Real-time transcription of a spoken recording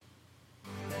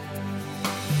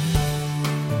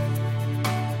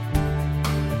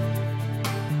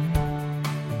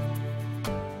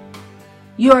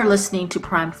You are listening to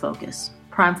Pryme Focus.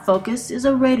 Pryme Focus is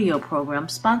a radio program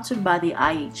sponsored by the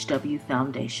IHW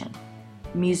Foundation.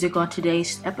 Music on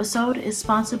today's episode is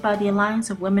sponsored by the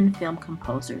Alliance of Women Film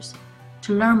Composers.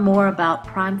 To learn more about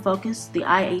Pryme Focus, the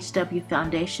IHW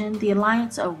Foundation, the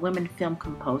Alliance of Women Film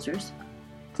Composers,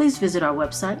 please visit our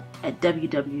website at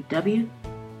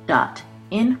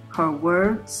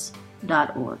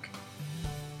www.inherwords.org.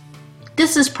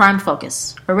 This is Pryme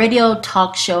Focus, a radio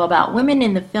talk show about women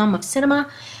in the film of cinema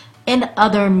and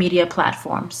other media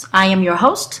platforms. I am your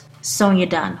host, Sonia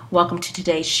Dunn. Welcome to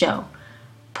today's show.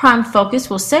 Pryme Focus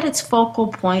will set its focal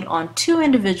point on two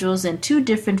individuals in two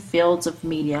different fields of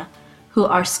media who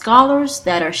are scholars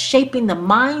that are shaping the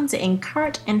minds and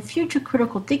current and future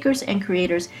critical thinkers and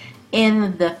creators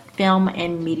in the film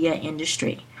and media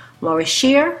industry, Laurie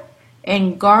Scheer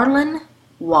and Garland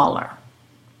Waller.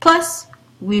 Plus,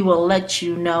 we will let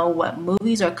you know what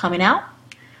movies are coming out,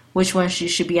 which ones you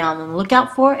should be on the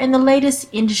lookout for, and the latest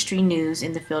industry news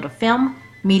in the field of film,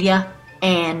 media,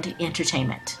 and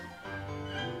entertainment.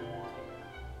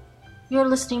 You're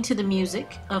listening to the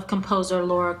music of composer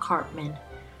Laura Karpman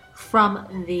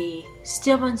from the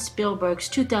Steven Spielberg's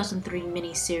 2003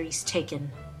 miniseries Taken.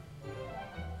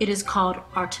 It is called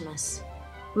Artemis.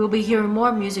 We'll be hearing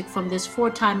more music from this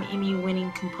four-time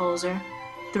Emmy-winning composer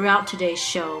throughout today's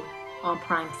show on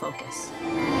Pryme Focus.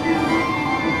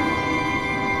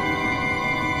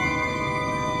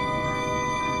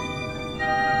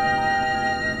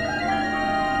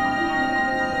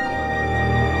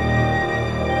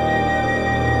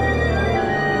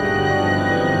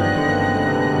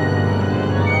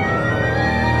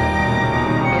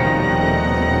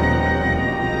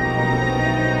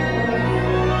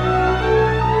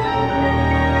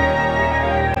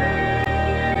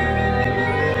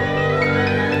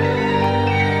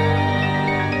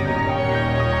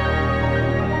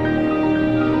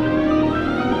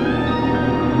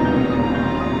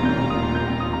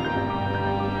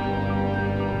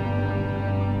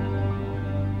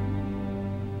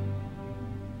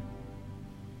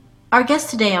 Our guest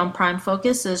today on Pryme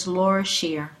Focus is Laura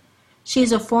Scheer. She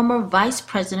is a former Vice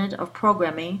President of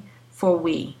Programming for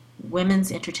Women's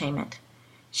Entertainment.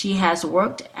 She has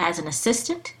worked as an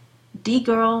assistant,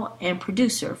 D-Girl, and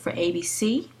producer for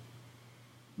ABC,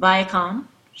 Viacom,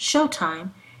 Showtime,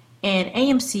 and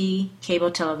AMC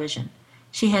cable television.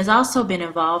 She has also been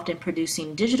involved in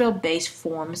producing digital-based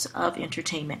forms of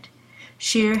entertainment.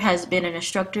 Scheer has been an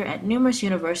instructor at numerous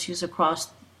universities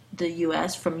across the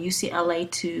U.S., from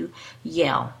UCLA to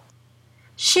Yale.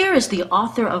 Scheer is the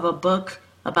author of a book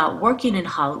about working in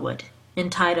Hollywood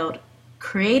entitled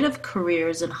Creative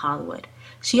Careers in Hollywood.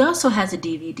 She also has a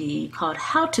DVD called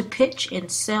How to Pitch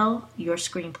and Sell Your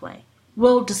Screenplay.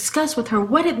 We'll discuss with her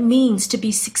what it means to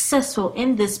be successful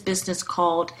in this business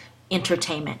called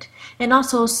entertainment, and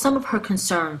also some of her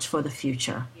concerns for the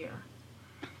future.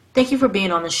 Thank you for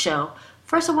being on the show.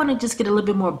 First, I want to just get a little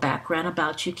bit more background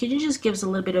about you. Can you just give us a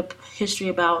little bit of history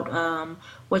about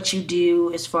what you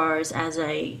do as far as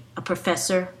a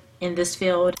professor in this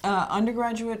field?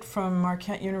 Undergraduate from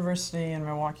Marquette University in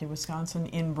Milwaukee, Wisconsin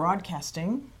in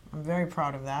broadcasting. I'm very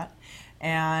proud of that.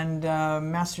 And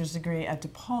master's degree at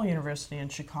DePaul University in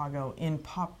Chicago in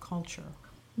pop culture.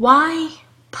 Why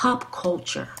pop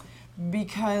culture?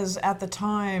 Because at the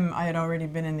time I had already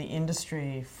been in the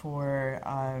industry for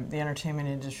the entertainment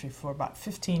industry for about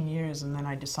 15 years, and then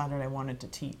I decided I wanted to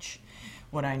teach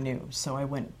what I knew. So I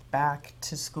went back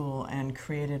to school and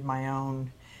created my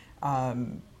own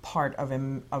part of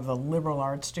a liberal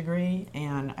arts degree,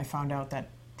 and I found out that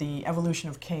the evolution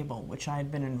of cable, which I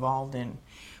had been involved in,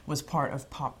 was part of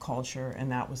pop culture,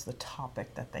 and that was the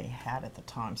topic that they had at the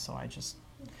time. So I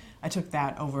took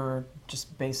that over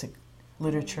just basic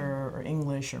literature or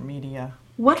English or media.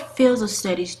 What fields of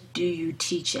studies do you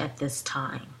teach at this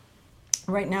time?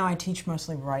 Right now I teach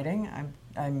mostly writing.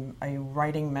 I'm a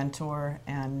writing mentor,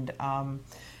 and I'm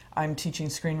teaching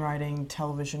screenwriting,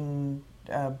 television,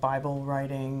 Bible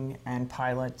writing, and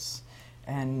pilots,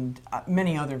 and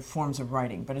many other forms of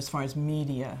writing. But as far as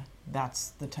media,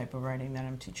 that's the type of writing that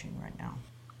I'm teaching right now.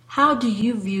 How do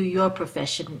you view your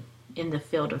profession in the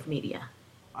field of media?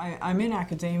 I'm in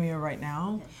academia right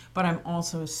now, but I'm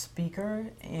also a speaker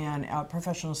and a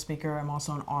professional speaker. I'm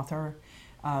also an author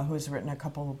who has written a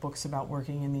couple of books about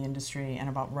working in the industry and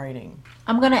about writing.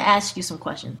 I'm going to ask you some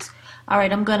questions. All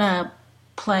right, I'm going to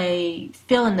play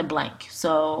fill in the blank.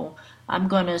 So I'm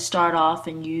going to start off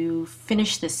and you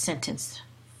finish this sentence.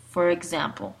 For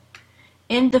example,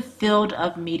 in the field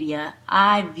of media,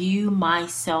 I view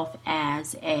myself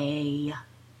as I'm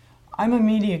a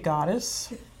media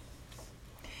goddess.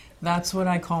 That's what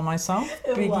I call myself.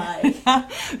 Why?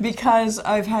 Because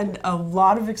I've had a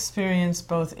lot of experience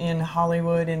both in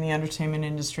Hollywood, in the entertainment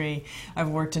industry. I've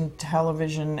worked in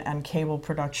television and cable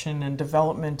production and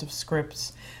development of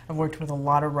scripts. I've worked with a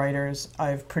lot of writers.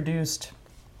 I've produced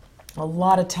a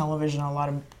lot of television, a lot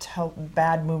of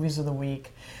bad movies of the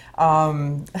week.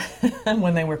 When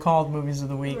they were called movies of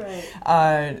the week,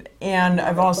 Right. And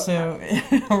I've also,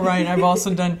 right, I've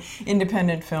also done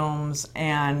independent films,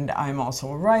 and I'm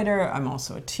also a writer. I'm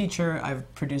also a teacher.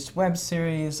 I've produced web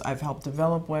series. I've helped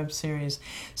develop web series.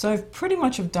 So I've pretty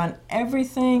much have done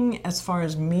everything as far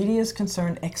as media is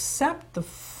concerned, except the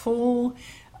full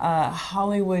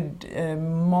Hollywood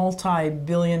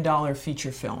multi-billion-dollar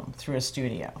feature film through a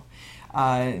studio.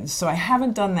 So I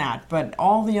haven't done that, but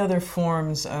all the other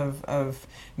forms of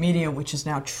media, which is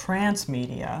now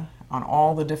transmedia on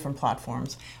all the different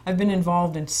platforms, I've been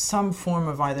involved in some form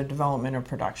of either development or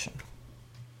production.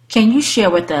 Can you share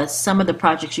with us some of the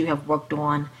projects you have worked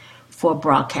on for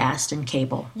broadcast and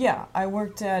cable? Yeah, I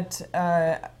worked at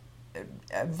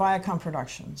Viacom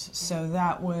Productions. So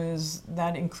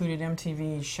that included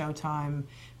MTV, Showtime,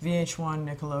 VH1,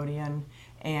 Nickelodeon.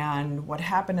 And what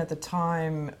happened at the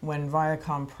time when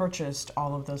Viacom purchased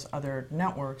all of those other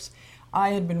networks, I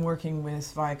had been working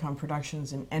with Viacom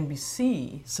Productions and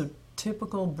NBC, so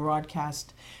typical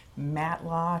broadcast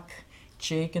Matlock,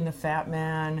 Jake and the Fat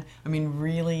Man, I mean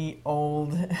really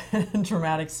old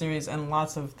dramatic series, and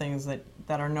lots of things that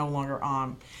are no longer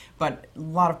on. But a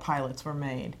lot of pilots were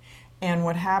made. And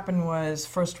what happened was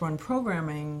first run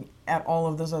programming at all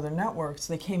of those other networks,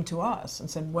 they came to us and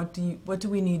said, what do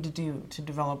we need to do to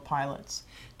develop pilots,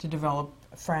 to develop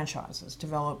franchises,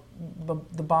 develop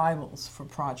the Bibles for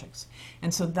projects?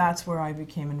 And so that's where I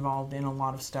became involved in a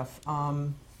lot of stuff.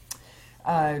 For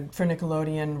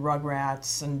Nickelodeon,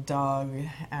 Rugrats and Doug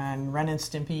and Ren and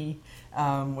Stimpy,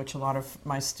 which a lot of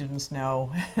my students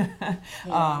know.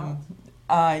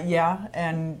 Yeah,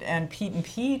 and Pete and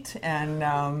Pete, and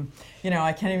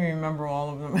I can't even remember all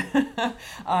of them.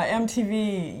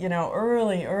 MTV,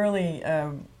 early.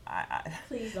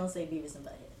 Please don't say Beavis and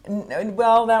Butthead.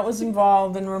 Well, that was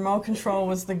involved, and Remote Control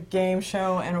was the game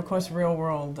show, and of course Real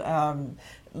World.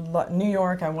 New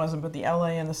York, I wasn't, but the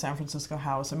LA and the San Francisco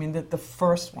House. I mean, the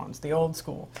first ones, the old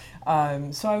school.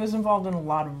 So I was involved in a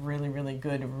lot of really, really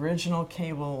good original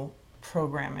cable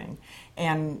programming,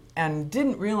 and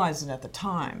didn't realize it at the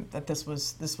time that this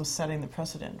was setting the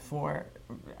precedent for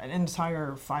an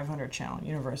entire 500 channel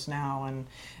universe now,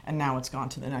 and now it's gone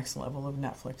to the next level of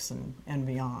Netflix and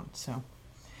beyond. So,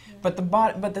 yeah.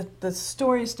 But the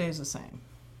story stays the same.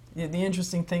 The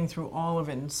interesting thing through all of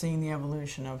it and seeing the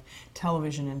evolution of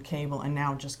television and cable and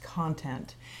now just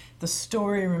content, the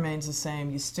story remains the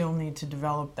same. You still need to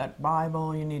develop that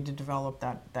Bible, you need to develop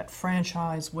that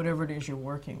franchise, whatever it is you're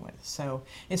working with. So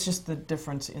it's just the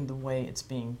difference in the way it's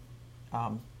being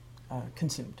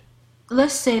consumed.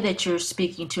 Let's say that you're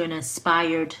speaking to an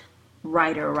inspired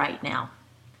writer right now.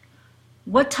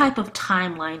 What type of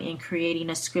timeline in creating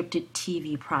a scripted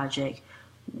TV project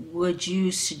would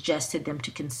you suggest to them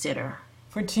to consider?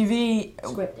 For TV,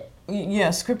 Scripted. Yeah,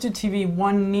 scripted TV,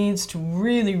 one needs to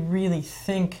really, really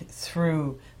think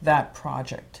through that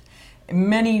project.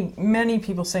 Many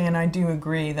people say, and I do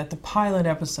agree, that the pilot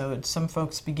episode, some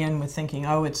folks begin with thinking,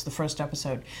 oh, it's the first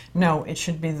episode. No, it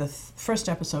should be the first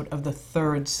episode of the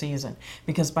third season,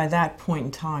 because by that point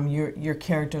in time, your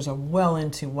characters are well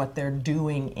into what they're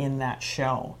doing in that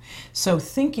show. So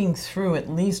thinking through at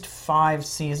least 5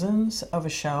 seasons of a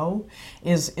show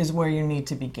is where you need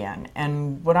to begin.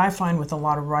 And what I find with a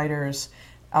lot of writers,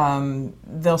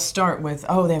 they'll start with,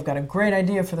 oh, they've got a great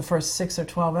idea for the first 6 or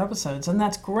 12 episodes, and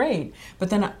that's great, but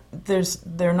then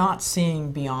they're not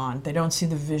seeing beyond. They don't see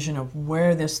the vision of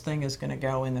where this thing is going to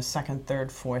go in the 2nd, 3rd,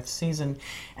 4th season.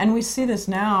 And we see this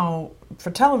now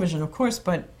for television, of course,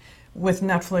 but with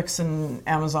Netflix and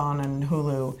Amazon and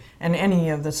Hulu and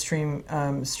any of the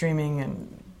streaming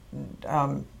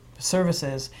and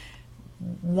services.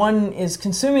 One is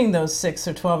consuming those 6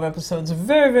 or 12 episodes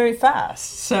very, very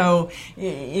fast. So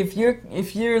if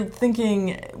you're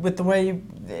thinking with the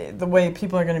way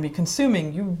people are going to be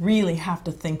consuming, you really have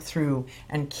to think through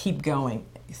and keep going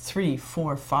 3,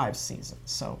 4, 5 seasons.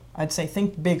 So I'd say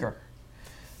think bigger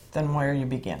than where you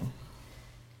begin.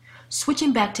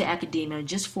 Switching back to academia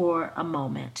just for a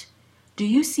moment, do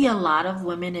you see a lot of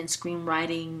women in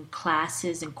screenwriting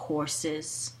classes and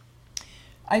courses?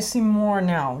 I see more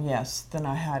now, yes, than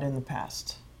I had in the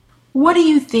past. What do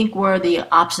you think were the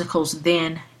obstacles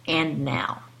then and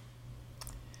now?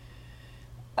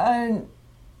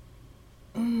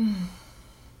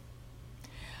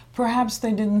 Perhaps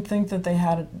they didn't think that they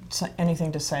had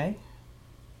anything to say.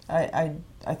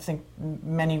 I think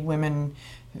many women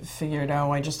figured,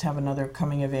 oh, I just have another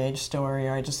coming-of-age story,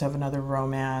 or I just have another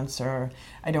romance, or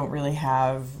I don't really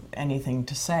have anything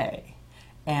to say.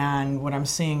 And what I'm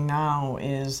seeing now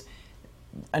is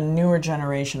a newer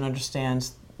generation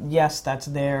understands, yes, that's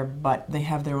there, but they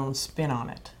have their own spin on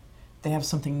it. They have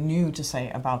something new to say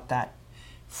about that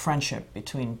friendship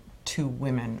between two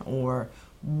women, or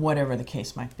whatever the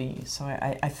case might be. So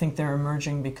I think they're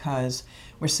emerging because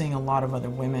we're seeing a lot of other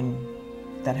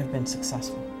women that have been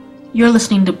successful. You're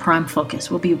listening to Pryme Focus.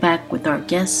 We'll be back with our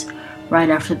guests right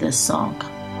after this song.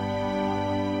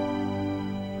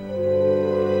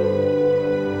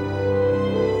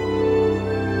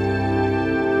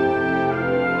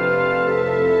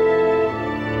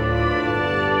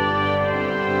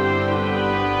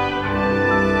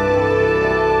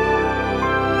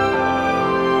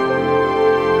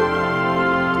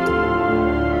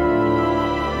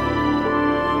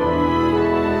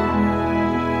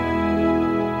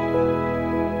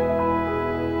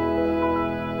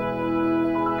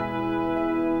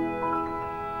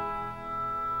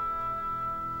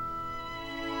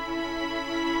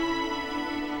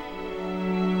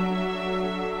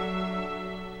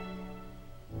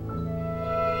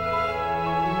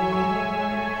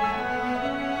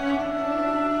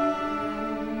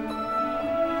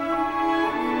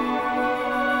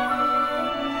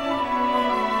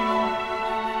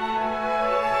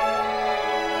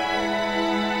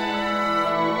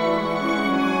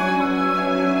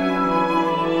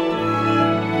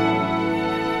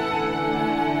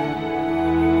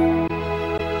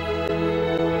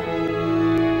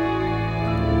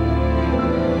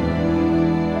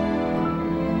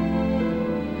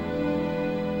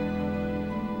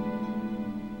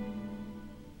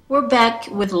 We're back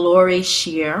with Laurie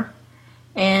Scheer,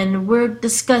 and we're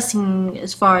discussing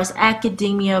as far as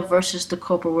academia versus the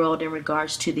corporate world in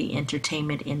regards to the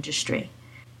entertainment industry.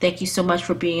 Thank you so much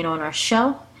for being on our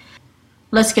show.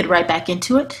 Let's get right back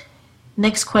into it.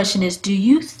 Next question is, do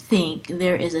you think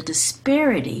there is a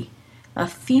disparity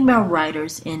of female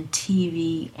writers in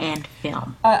TV and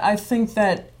film? I think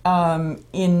that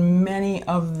in many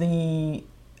of the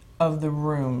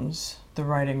rooms, the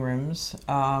writing rooms,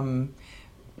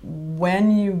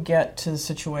 when you get to the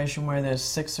situation where there's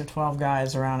 6 or 12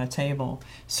 guys around a table,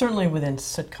 certainly within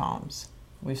sitcoms,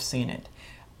 we've seen it.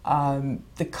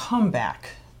 The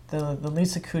Comeback, the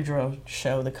Lisa Kudrow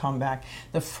show, The Comeback,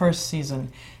 the first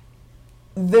season,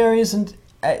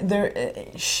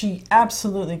 she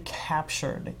absolutely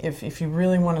captured, if you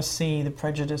really want to see the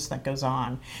prejudice that goes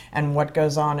on and what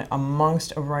goes on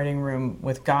amongst a writing room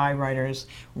with guy writers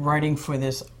writing for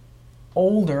this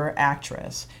older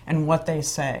actress and what they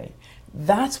say.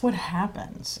 That's what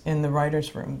happens in the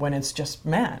writer's room when it's just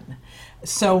men.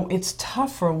 So it's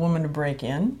tough for a woman to break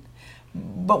in,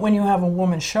 but when you have a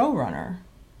woman showrunner,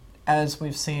 as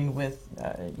we've seen with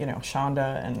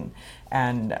Shonda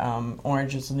and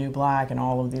Orange is the New Black and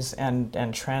all of these,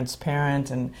 and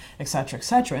Transparent and et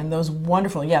cetera, and those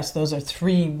wonderful, yes, those are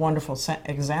 3 wonderful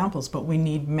examples, but we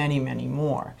need many, many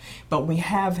more. But we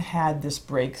have had this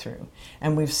breakthrough,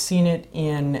 and we've seen it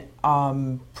in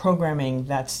programming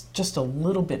that's just a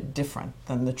little bit different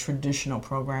than the traditional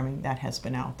programming that has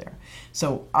been out there.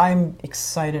 So I'm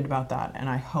excited about that, and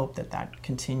I hope that that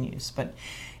continues. But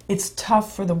it's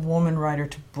tough for the woman writer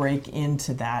to break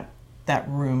into that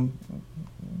room,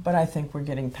 but I think we're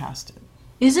getting past it.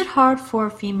 Is it hard for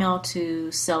a female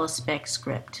to sell a spec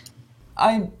script?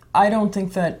 I don't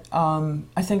think that.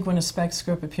 I think when a spec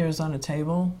script appears on a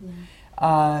table,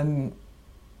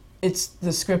 it's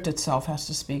the script itself has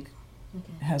to speak.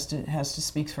 Okay. has to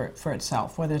speak for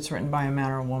itself, whether it's written by a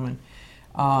man or a woman.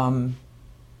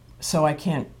 So I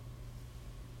can't.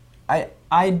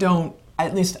 I don't.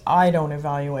 At least I don't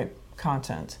evaluate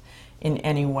content in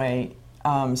any way,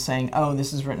 saying, oh,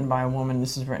 this is written by a woman,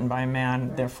 this is written by a man,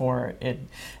 right. Therefore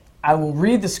I will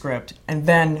read the script and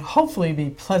then hopefully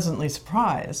be pleasantly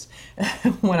surprised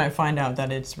when I find out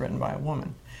that it's written by a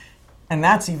woman. And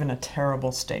that's even a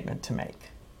terrible statement to make.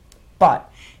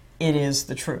 But it is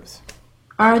the truth.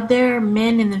 Are there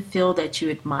men in the field that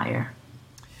you admire?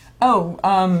 Oh,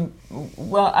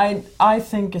 well, I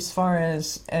think as far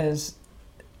as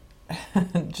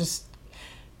just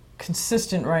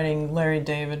consistent writing, Larry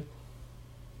David.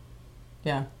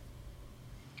 Yeah.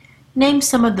 Name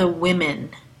some of the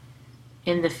women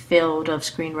in the field of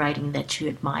screenwriting that you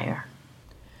admire.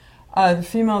 The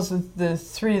females, the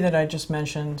 3 that I just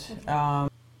mentioned,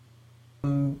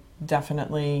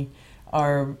 definitely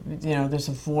are, there's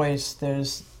a voice,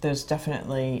 there's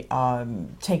definitely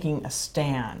taking a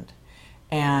stand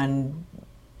and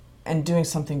doing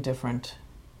something different,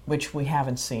 which we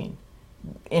haven't seen.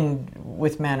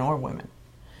 with men or women.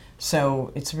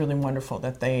 So it's really wonderful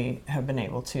that they have been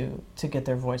able to get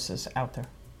their voices out there.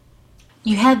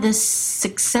 You had this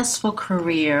successful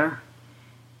career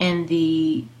in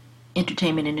the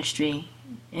entertainment industry,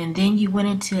 and then you went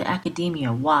into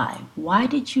academia. Why? Why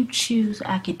did you choose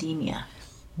academia?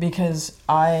 Because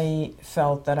I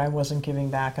felt that I wasn't giving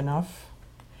back enough,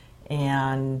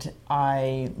 and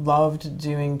I loved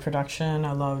doing production,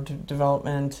 I loved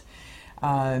development,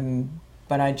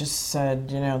 but I just said,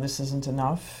 this isn't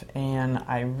enough, and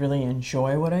I really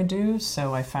enjoy what I do,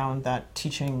 so I found that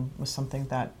teaching was something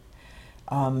that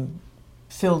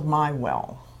filled my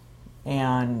well,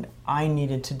 and I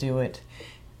needed to do it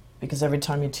because every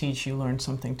time you teach, you learn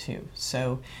something too.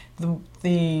 So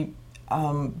the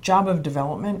job of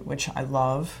development, which I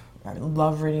love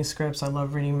reading scripts, I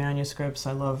love reading manuscripts,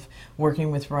 I love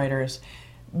working with writers.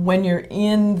 When you're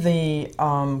in the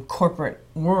corporate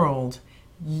world,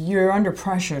 you're under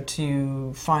pressure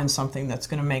to find something that's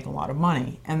going to make a lot of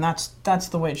money, and that's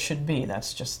the way it should be.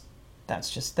 That's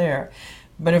just there.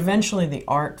 But eventually the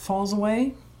art falls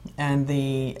away, and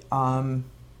the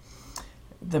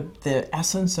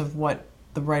essence of what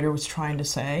the writer was trying to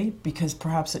say, because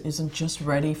perhaps it isn't just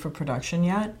ready for production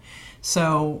yet.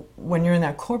 So when you're in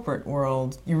that corporate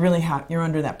world, you're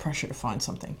under that pressure to find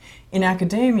something. In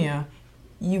academia,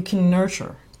 you can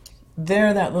nurture.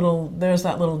 There's that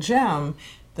little gem.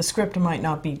 The script might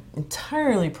not be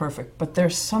entirely perfect, but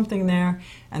there's something there,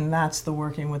 and that's the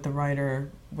working with the writer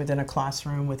within a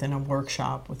classroom, within a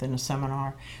workshop, within a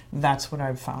seminar. That's what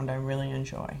I've found I really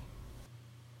enjoy.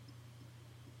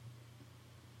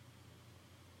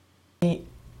 The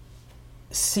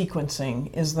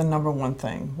sequencing is the number one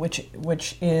thing, which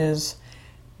is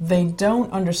they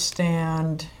don't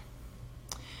understand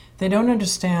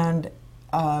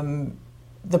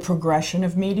the progression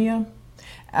of media,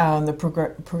 the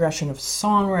progression of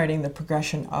songwriting, the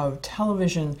progression of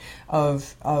television,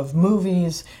 of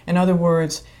movies. In other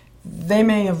words, they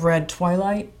may have read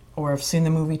Twilight or have seen the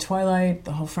movie Twilight,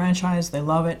 the whole franchise, they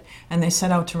love it, and they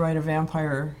set out to write a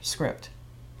vampire script.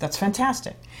 That's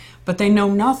fantastic. But they know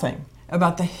nothing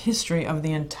about the history of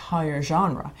the entire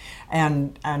genre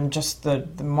and just the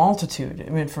multitude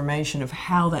of information of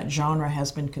how that genre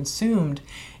has been consumed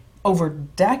over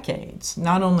decades,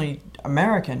 not only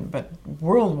American, but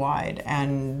worldwide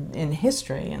and in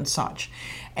history and such.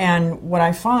 And what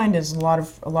I find is a lot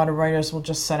of writers will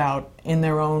just set out in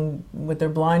their own, with their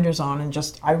blinders on, and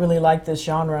just, I really like this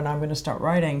genre and I'm going to start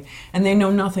writing, and they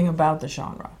know nothing about the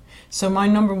genre. So my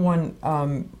number one,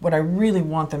 what I really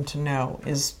want them to know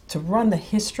is to run the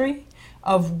history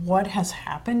of what has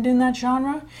happened in that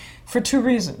genre for two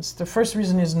reasons. The first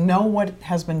reason is know what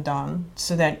has been done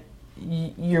so that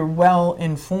you're well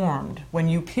informed. When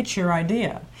you pitch your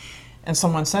idea and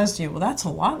someone says to you, well, that's a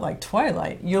lot like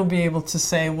Twilight, you'll be able to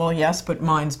say, well, yes, but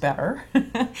mine's better.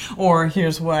 Or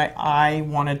here's what I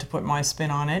wanted to put my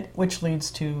spin on it, which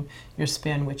leads to your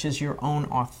spin, which is your own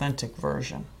authentic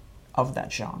version of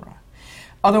that genre.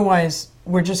 Otherwise,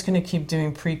 we're just going to keep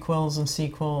doing prequels and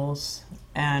sequels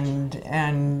and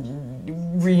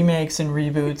remakes and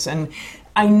reboots. And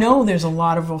I know there's a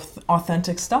lot of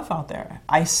authentic stuff out there.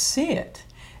 I see it.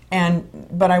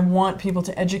 But I want people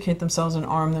to educate themselves and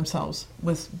arm themselves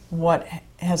with what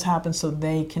has happened so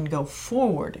they can go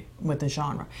forward with the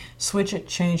genre. Switch it,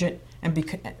 change it, and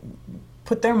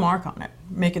put their mark on it.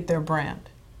 Make it their brand.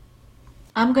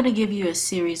 I'm going to give you a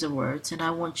series of words, and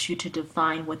I want you to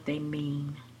define what they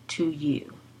mean to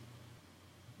you.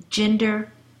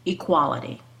 Gender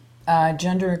equality.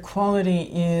 Gender equality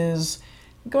is,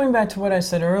 going back to what I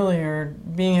said earlier,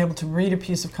 being able to read a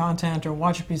piece of content or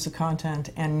watch a piece of content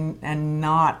and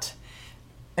not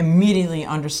immediately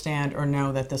understand or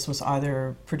know that this was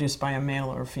either produced by a male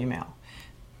or a female.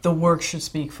 The work should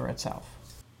speak for itself.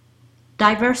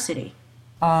 Diversity.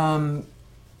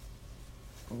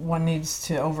 One needs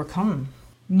to overcome.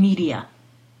 Media.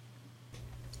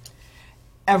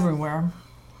 Everywhere.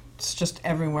 It's just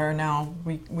everywhere now.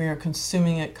 We are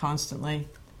consuming it constantly.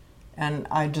 And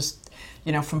I just,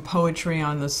 from poetry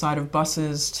on the side of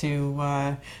buses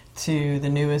to the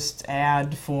newest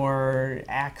ad for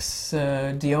Axe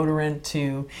deodorant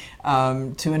to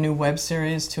a new web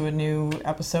series, to a new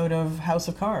episode of House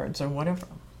of Cards or whatever.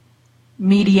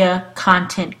 Media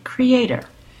content creator.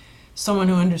 Someone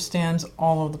who understands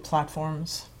all of the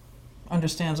platforms,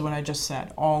 understands what I just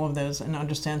said, all of those, and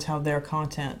understands how their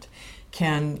content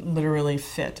can literally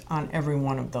fit on every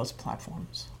one of those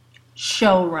platforms.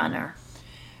 Showrunner.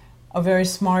 A very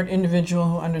smart individual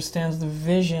who understands the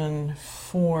vision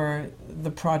for the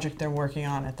project they're working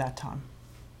on at that time.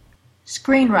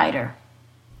 Screenwriter.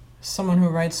 someone who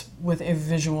writes with a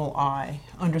visual eye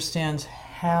understands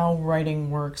how writing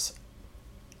works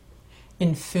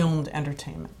in filmed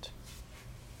entertainment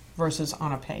versus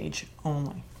on a page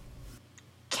only.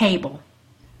 Cable.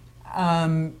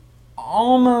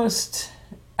 Almost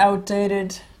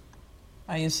outdated.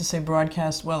 I used to say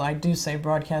broadcast. Well, I do say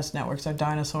broadcast networks are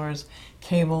dinosaurs.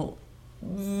 Cable,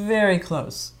 very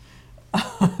close.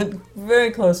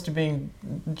 Very close to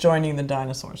joining the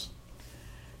dinosaurs.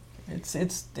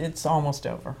 It's almost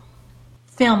over.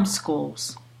 Film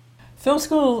schools. Film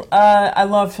school, I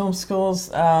love film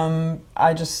schools. I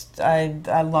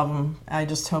love them. I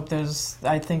just hope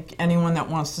I think anyone that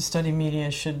wants to study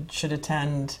media should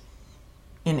attend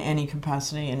in any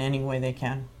capacity, in any way they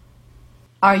can.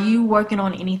 Are you working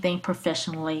on anything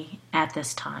professionally at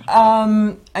this time?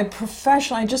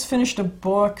 I just finished a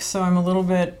book, so I'm a little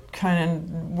bit kind of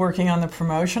working on the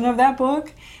promotion of that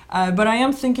book. But I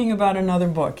am thinking about another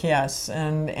book, yes,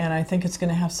 and I think it's going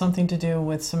to have something to do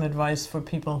with some advice for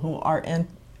people who are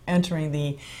entering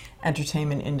the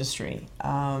entertainment industry,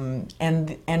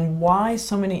 and why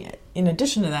so many. In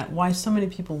addition to that, why so many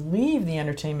people leave the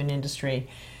entertainment industry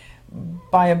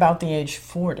by about the age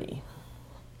 40.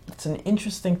 It's an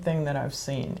interesting thing that I've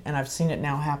seen, and I've seen it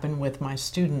now happen with my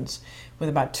students, with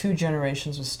about 2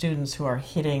 generations of students who are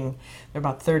hitting, they're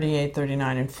about 38,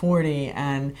 39, and 40,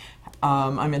 and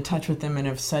I'm in touch with them and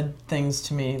have said things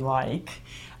to me like,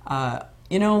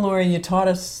 Laurie, you taught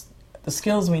us the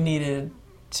skills we needed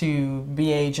to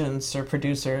be agents or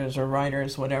producers or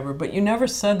writers, whatever, but you never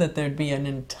said that there'd be an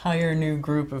entire new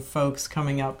group of folks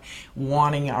coming up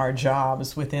wanting our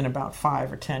jobs within about 5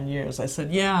 or 10 years. I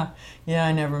said, yeah,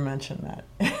 I never mentioned that.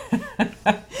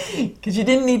 Because you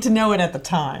didn't need to know it at the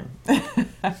time.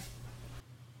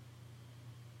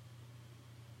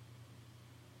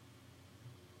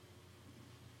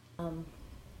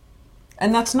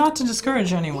 And that's not to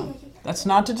discourage anyone. That's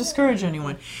not to discourage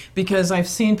anyone, because I've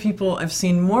seen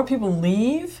more people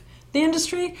leave the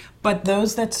industry, but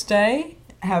those that stay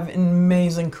have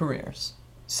amazing careers.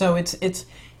 So what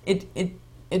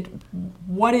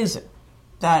is it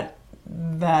that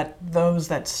those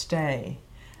that stay,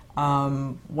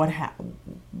 what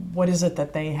is it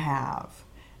that they have,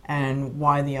 and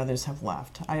why the others have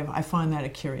left? I find that a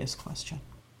curious question.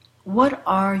 What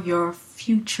are your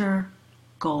future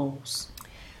goals?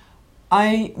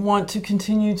 I want to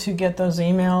continue to get those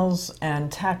emails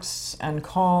and texts and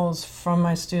calls from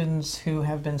my students who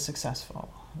have been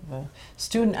successful. The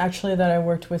student actually that I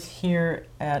worked with here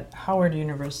at Howard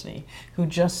University who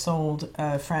just sold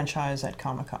a franchise at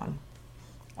Comic-Con,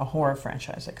 a horror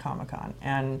franchise at Comic-Con,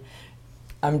 and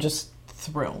I'm just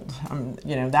thrilled.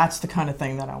 That's the kind of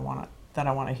thing that I want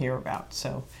to hear about.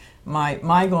 So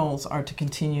my goals are to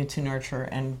continue to nurture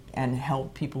and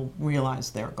help people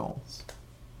realize their goals.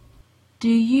 Do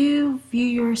you view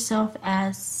yourself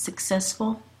as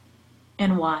successful,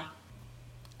 and why?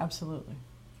 Absolutely.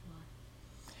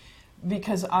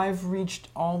 Because I've reached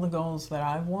all the goals that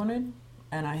I've wanted,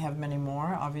 and I have many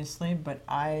more, obviously, but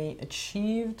I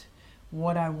achieved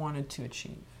what I wanted to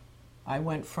achieve. I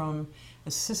went from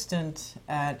assistant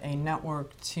at a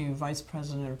network to vice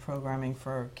president of programming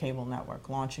for a cable network,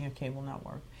 launching a cable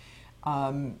network.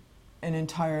 An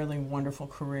entirely wonderful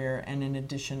career, and in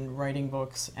addition, writing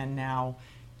books and now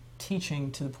teaching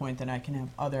to the point that I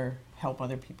can help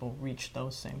other people reach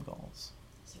those same goals.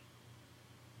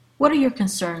 What are your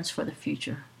concerns for the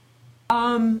future?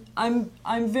 I'm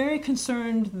very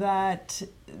concerned that,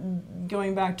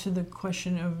 going back to the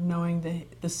question of knowing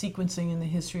the sequencing and the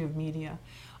history of media,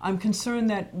 I'm concerned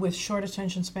that with short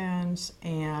attention spans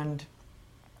and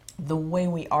the way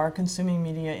we are consuming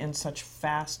media in such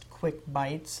fast, quick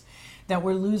bites, that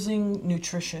we're losing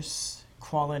nutritious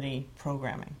quality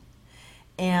programming.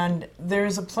 And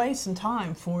there's a place and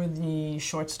time for the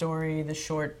short story, the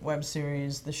short web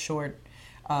series, the short,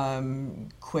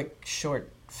 quick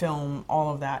short film,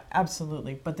 all of that,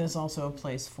 absolutely. But there's also a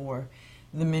place for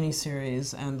the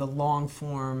miniseries and the long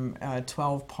form,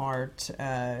 12-part,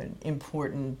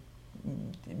 important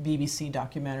BBC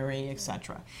documentary,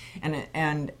 etc.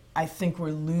 And I think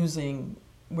we're losing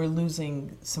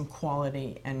some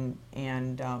quality, and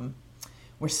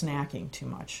we're snacking too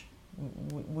much.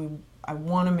 I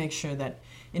want to make sure that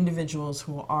individuals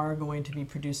who are going to be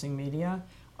producing media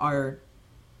are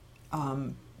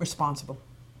responsible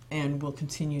and will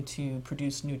continue to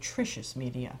produce nutritious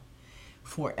media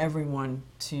for everyone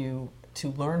to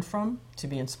learn from, to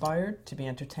be inspired, to be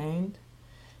entertained,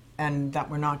 and that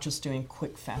we're not just doing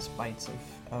quick, fast bites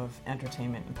of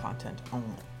entertainment and content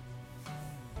only.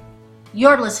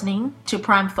 You're listening to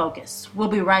Pryme Focus. We'll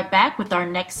be right back with our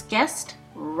next guest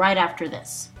right after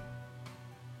this.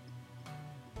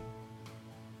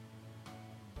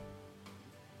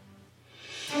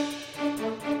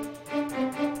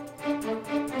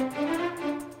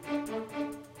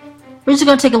 We're just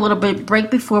going to take a little bit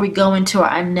break before we go into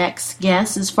our next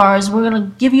guest. As far as we're going to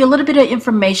give you a little bit of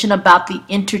information about the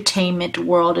entertainment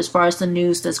world as far as the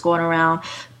news that's going around.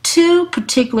 Two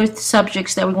particular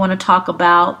subjects that we want to talk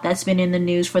about that's been in the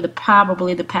news for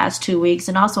probably the past 2 weeks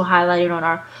and also highlighted on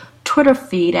our Twitter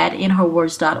feed at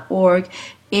inherwords.org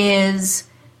is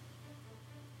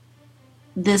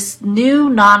this new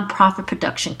nonprofit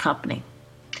production company.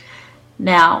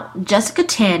 Now, Jessica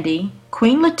Tandy,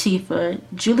 Queen Latifah,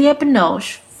 Juliette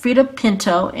Binoche, Frida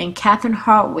Pinto, and Catherine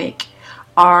Hardwick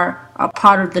are a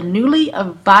part of the newly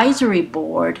advisory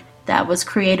board that was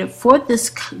created for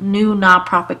this new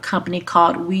nonprofit company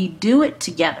called We Do It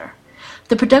Together.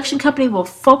 The production company will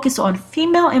focus on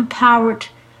female-empowered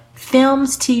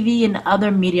films, TV, and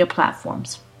other media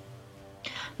platforms.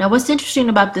 Now, what's interesting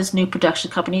about this new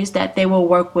production company is that they will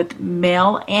work with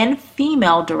male and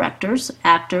female directors,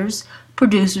 actors,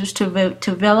 producers to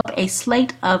develop a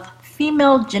slate of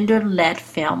female gender-led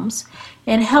films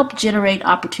and help generate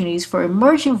opportunities for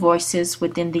emerging voices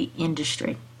within the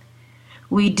industry.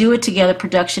 We Do It Together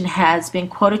production has been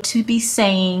quoted to be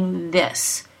saying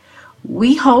this: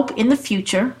 "We hope in the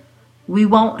future we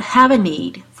won't have a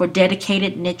need for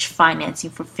dedicated niche financing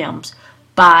for films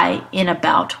by and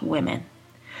about women.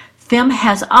 Film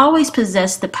has always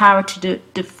possessed the power to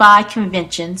defy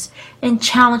conventions and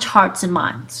challenge hearts and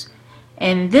minds.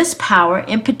 And this power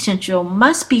and potential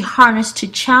must be harnessed to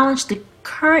challenge the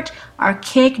current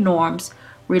archaic norms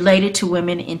related to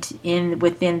women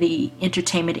within the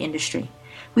entertainment industry.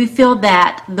 We feel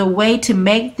that the way to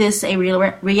make this a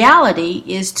reality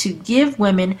is to give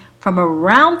women from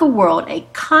around the world a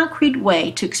concrete way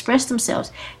to express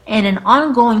themselves and an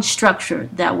ongoing structure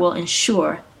that will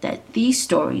ensure that these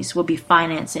stories will be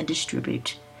financed and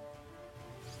distributed."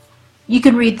 You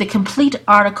can read the complete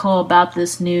article about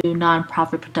this new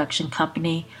nonprofit production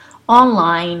company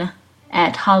online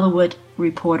at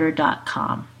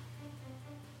hollywoodreporter.com.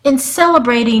 In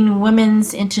celebrating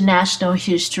Women's International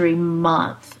History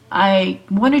Month, I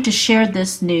wanted to share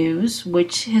this news,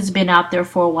 which has been out there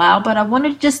for a while, but I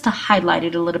wanted just to highlight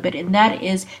it a little bit, and that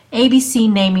is ABC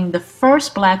naming the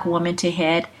first black woman to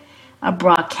head a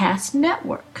broadcast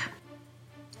network.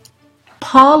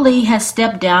 Paul Lee has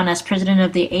stepped down as president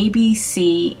of the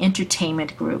ABC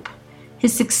Entertainment Group.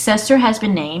 His successor has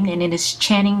been named, and it is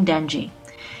Channing Dungey.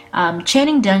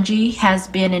 Channing Dungey has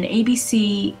been an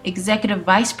ABC executive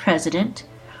vice president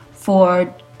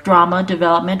for drama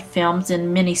development, films,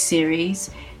 and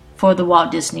miniseries for the Walt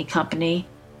Disney Company.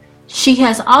 She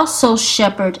has also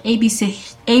shepherded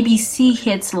ABC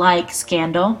hits like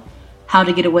Scandal, How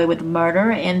to Get Away with Murder,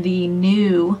 and the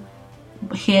new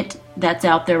hit that's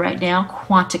out there right now,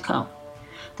 Quantico.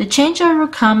 The changeover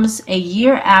comes a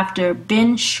year after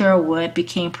Ben Sherwood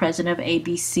became president of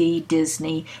ABC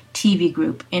Disney TV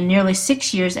Group, and nearly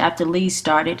 6 years after Lee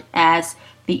started as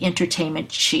the entertainment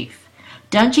chief.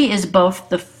 Dungey is both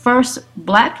the first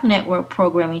black network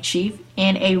programming chief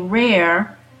and a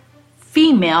rare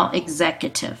female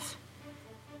executive.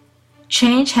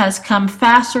 Change has come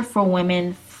faster for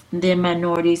women than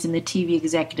minorities in the TV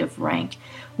executive rank,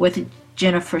 with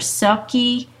Jennifer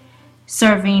Selke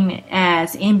serving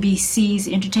as NBC's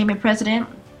entertainment president,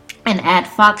 and at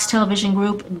Fox Television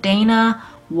Group, Dana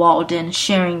Walden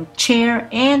sharing chair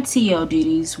and CEO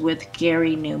duties with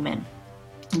Gary Newman.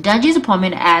 Dungey's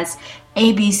appointment as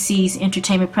ABC's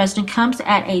entertainment president comes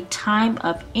at a time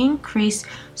of increased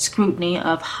scrutiny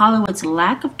of Hollywood's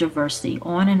lack of diversity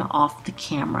on and off the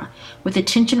camera, with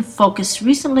attention focused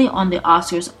recently on the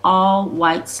Oscars'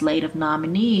 all-white slate of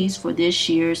nominees for this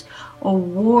year's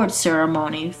award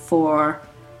ceremony for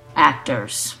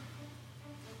actors.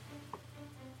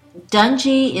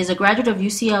 Dungey is a graduate of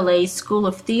UCLA's School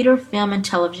of Theater, Film, and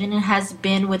Television and has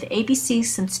been with ABC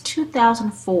since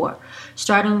 2004,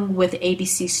 starting with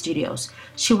ABC Studios.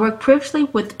 She worked previously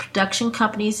with production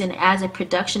companies and as a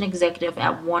production executive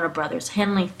at Warner Brothers,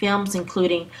 handling films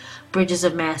including Bridges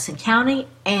of Madison County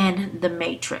and The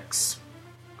Matrix.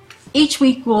 Each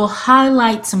week we'll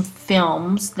highlight some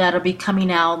films that will be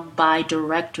coming out by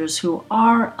directors who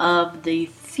are of the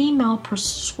female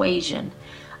persuasion.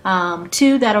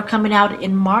 Two that are coming out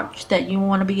in March that you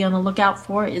want to be on the lookout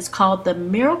for is called The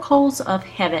Miracles of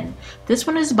Heaven. This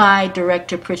one is by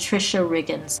director Patricia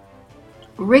Riggins.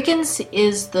 Riggins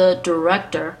is the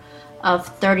director of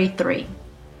 33,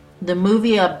 the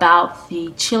movie about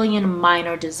the Chilean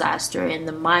miner disaster and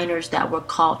the miners that were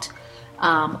caught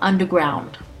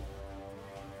underground.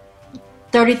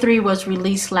 33 was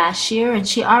released last year, and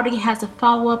she already has a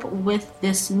follow-up with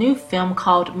this new film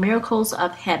called Miracles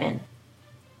of Heaven.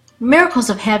 Miracles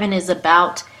of Heaven is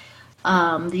about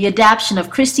the adaptation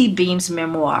of Christy Beam's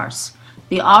memoirs.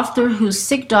 The author whose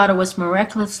sick daughter was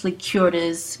miraculously cured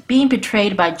is being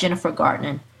portrayed by Jennifer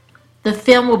Garland. The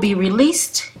film will be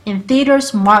released in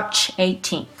theaters March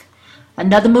 18th.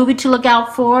 Another movie to look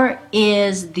out for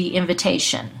is The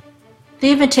Invitation.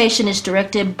 The Invitation is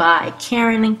directed by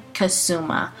Karen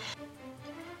Kasuma.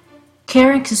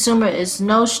 Karen Kasuma is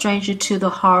no stranger to the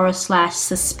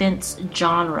horror/suspense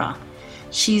genre.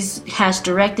 She has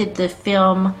directed the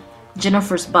film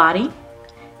Jennifer's Body.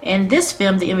 And this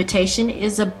film, The Invitation,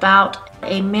 is about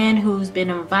a man who's been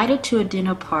invited to a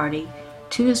dinner party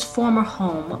to his former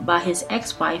home by his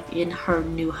ex-wife and her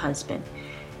new husband.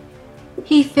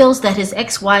 He feels that his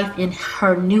ex-wife and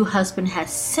her new husband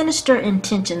has sinister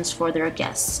intentions for their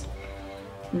guests.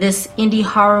 This indie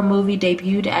horror movie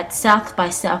debuted at South by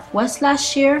Southwest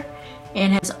last year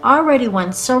and has already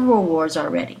won several awards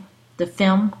already. The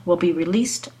film will be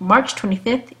released March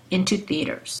 25th into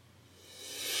theaters.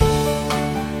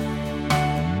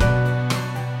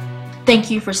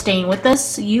 Thank you for staying with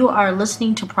us. You are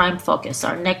listening to Pryme Focus.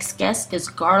 Our next guest is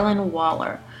Garland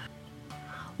Waller.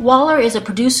 Waller is a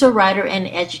producer, writer, and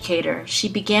educator. She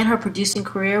began her producing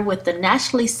career with the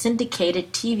nationally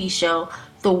syndicated TV show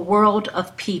The World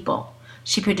of People.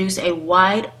 She produced a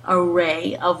wide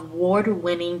array of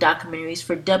award-winning documentaries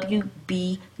for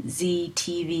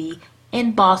WBZ-TV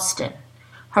in Boston.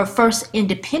 Her first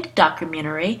independent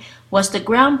documentary was the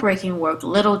groundbreaking work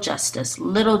Little Justice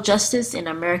in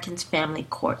Americans' Family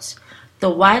Courts. The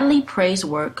widely praised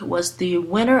work was the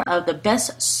winner of the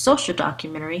Best Social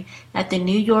Documentary at the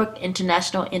New York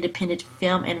International Independent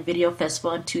Film and Video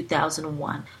Festival in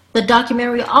 2001. The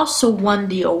documentary also won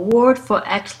the Award for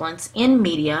Excellence in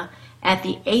Media at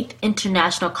the 8th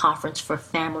International Conference for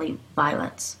Family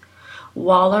Violence.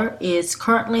 Waller is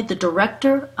currently the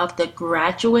director of the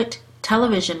Graduate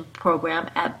Television program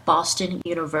at Boston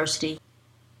University.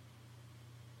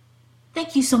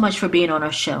 Thank you so much for being on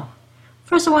our show.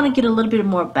 First, I want to get a little bit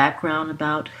more background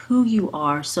about who you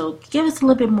are. So give us a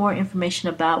little bit more information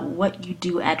about what you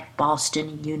do at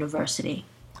Boston University.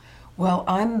 Well,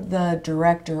 I'm the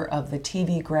director of the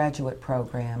TV graduate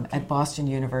program at Boston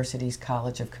University's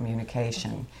College of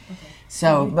Communication. Okay.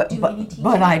 So,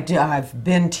 I've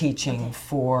been teaching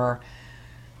for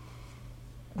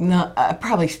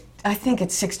probably, I think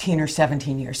it's 16 or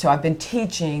 17 years. So I've been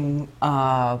teaching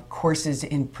courses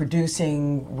in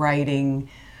producing, writing,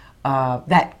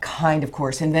 that kind of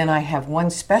course. And then I have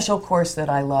one special course that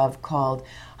I love called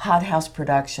Hot House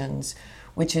Productions,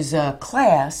 which is a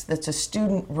class that's a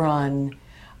student-run,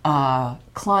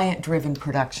 client-driven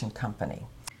production company.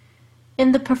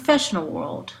 In the professional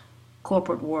world,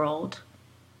 corporate world,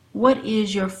 what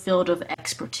is your field of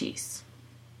expertise?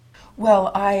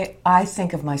 Well, I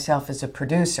think of myself as a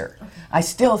producer. Okay. I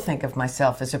still think of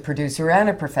myself as a producer and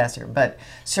a professor, but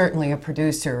certainly a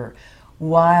producer.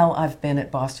 While I've been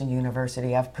at Boston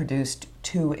University, I've produced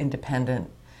 2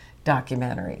 independent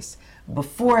documentaries.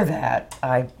 Before that,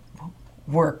 I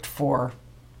worked for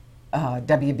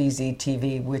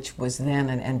WBZ-TV, which was then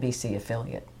an NBC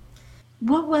affiliate.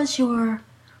 What was your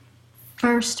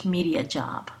first media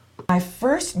job? My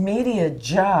first media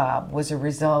job was a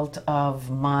result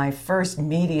of my first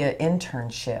media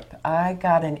internship. I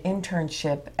got an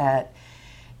internship at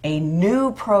a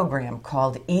new program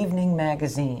called Evening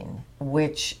Magazine,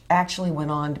 which actually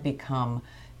went on to become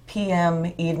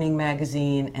PM Evening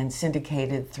Magazine and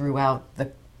syndicated throughout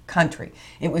the country.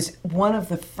 It was one of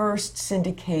the first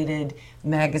syndicated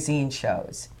magazine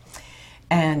shows.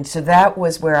 And so that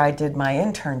was where I did my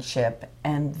internship.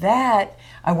 And that,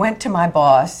 I went to my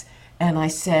boss and I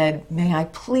said, may I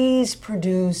please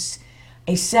produce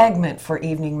a segment for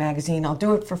Evening Magazine? I'll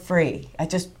do it for free. I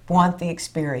just want the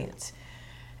experience.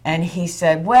 And he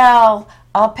said, well,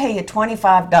 I'll pay you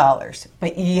 $25,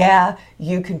 but yeah,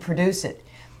 you can produce it.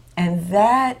 And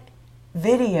that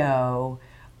video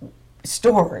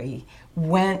story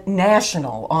went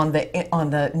national on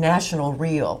the national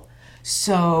reel.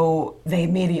 So they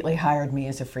immediately hired me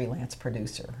as a freelance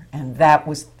producer, and that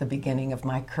was the beginning of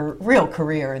my real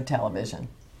career in television.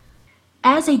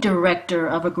 As a director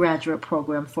of a graduate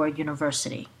program for a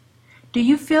university, do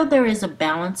you feel there is a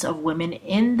balance of women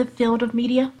in the field of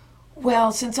media?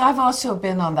 Well, since I've also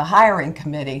been on the hiring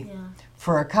committee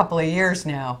for a couple of years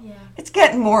now, it's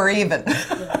getting more even.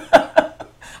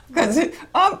 Because,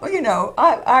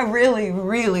 I really,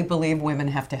 really believe women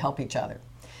have to help each other.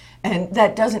 And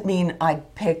that doesn't mean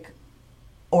I'd pick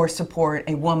or support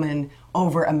a woman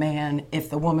over a man if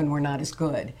the woman were not as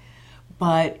good.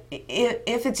 But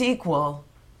if it's equal,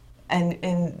 and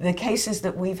in the cases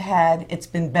that we've had, it's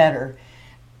been better,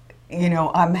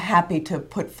 I'm happy to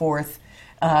put forth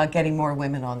getting more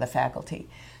women on the faculty.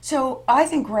 So I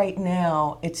think right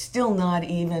now it's still not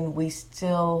even.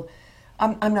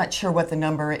 I'm not sure what the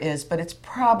number is, but it's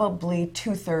probably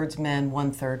 2/3 men,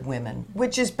 1/3 women,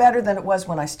 which is better than it was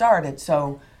when I started,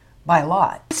 so by a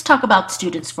lot. Let's talk about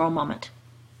students for a moment.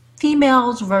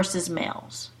 Females versus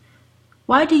males.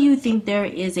 Why do you think there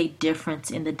is a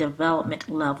difference in the development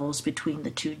levels between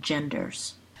the two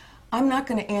genders? I'm not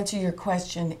going to answer your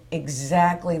question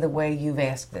exactly the way you've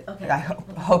asked it. Okay. I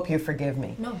hope you forgive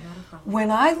me. No, not a problem.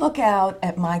 When I look out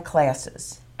at my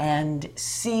classes and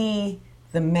see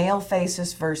the male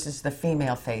faces versus the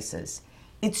female faces,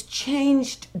 it's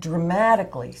changed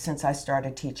dramatically since I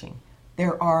started teaching.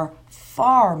 There are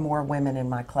far more women in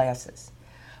my classes.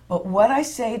 But what I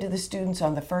say to the students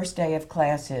on the first day of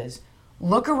class is,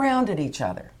 look around at each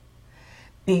other,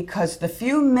 because the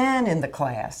few men in the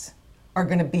class are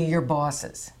going to be your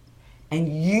bosses. And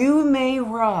you may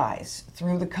rise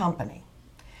through the company,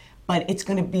 but it's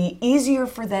going to be easier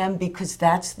for them because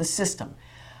that's the system.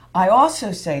 I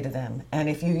also say to them, and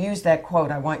if you use that quote,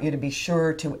 I want you to be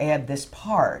sure to add this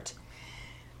part.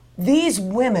 These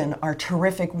women are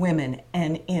terrific women,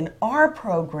 and in our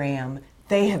program,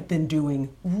 they have been doing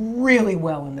really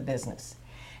well in the business.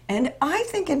 And I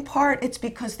think in part it's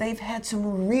because they've had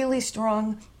some really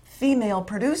strong female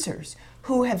producers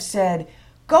who have said,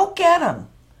 go get them.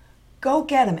 Go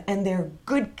get them. And they're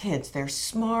good kids. They're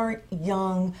smart,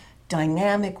 young,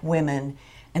 dynamic women,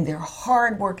 and they're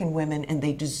hard-working women, and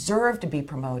they deserve to be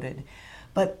promoted.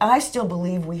 But I still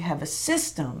believe we have a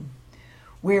system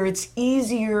where it's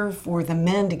easier for the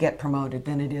men to get promoted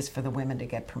than it is for the women to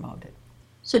get promoted.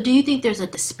 So do you think there's a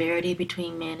disparity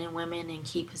between men and women in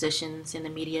key positions in the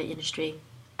media industry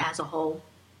as a whole?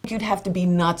 You'd have to be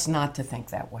nuts not to think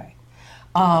that way.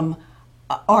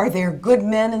 Are there good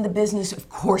men in the business? Of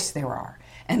course there are.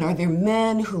 And are there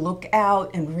men who look out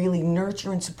and really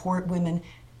nurture and support women?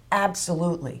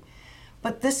 Absolutely.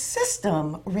 But the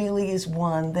system really is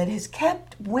one that has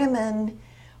kept women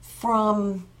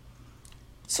from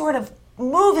sort of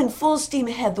moving full steam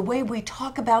ahead, the way we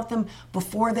talk about them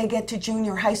before they get to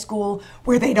junior high school,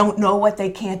 where they don't know what they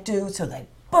can't do, so they,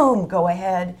 boom, go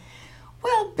ahead.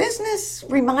 Well, business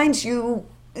reminds you,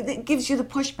 it gives you the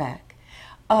pushback.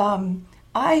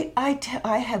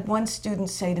 I had one student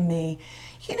say to me,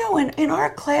 you know, in our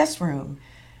classroom,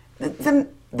 the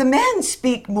men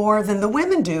speak more than the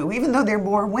women do, even though there are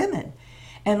more women.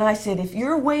 And I said, if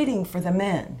you're waiting for the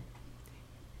men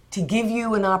to give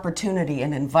you an opportunity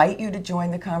and invite you to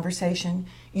join the conversation,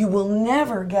 you will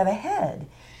never get ahead.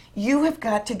 You have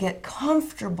got to get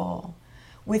comfortable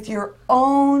with your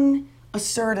own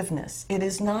assertiveness. It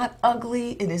is not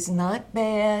ugly, it is not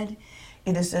bad.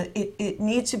 It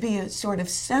needs to be a sort of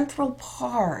central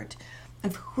part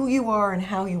of who you are and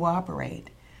how you operate.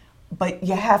 But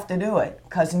you have to do it,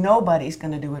 because nobody's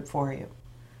going to do it for you.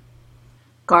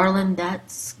 Garland,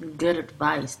 that's good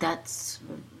advice. That's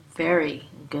very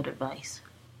good advice.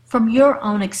 From your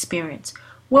own experience,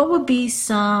 what would be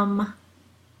some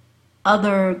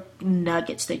other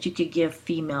nuggets that you could give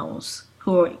females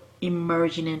who are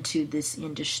emerging into this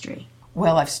industry?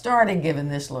 Well, I've started giving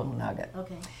this little nugget.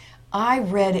 Okay. I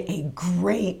read a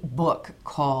great book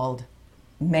called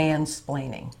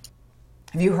Mansplaining.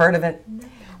 Have you heard of it? No.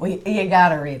 Well, you got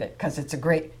to read it, because it's a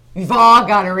great, you've all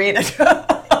got to read it.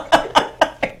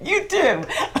 You too.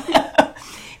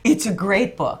 It's a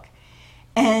great book.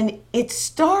 And it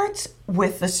starts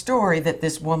with the story that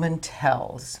this woman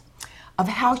tells of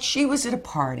how she was at a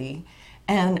party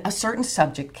and a certain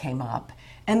subject came up,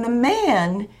 and a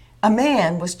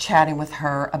man was chatting with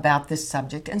her about this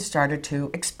subject and started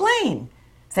to explain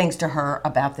things to her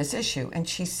about this issue. And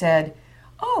she said,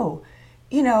 oh,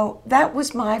 you know, that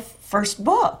was my first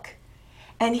book.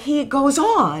 And he goes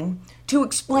on to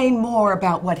explain more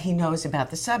about what he knows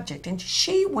about the subject. And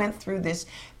she went through this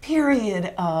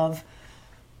period of,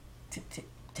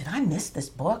 did I miss this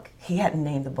book? He hadn't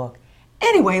named the book.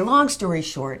 Anyway, long story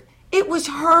short, it was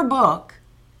her book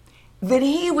that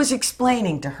he was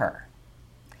explaining to her.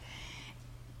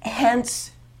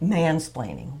 Hence,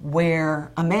 mansplaining,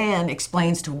 where a man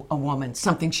explains to a woman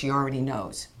something she already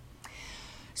knows.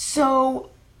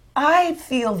 So I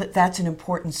feel that that's an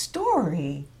important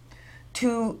story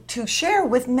to share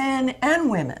with men and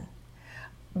women,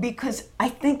 because I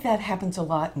think that happens a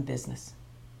lot in business.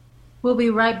 We'll be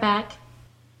right back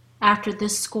after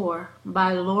this score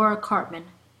by Laura Karpman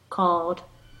called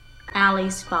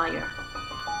Alley's Fire.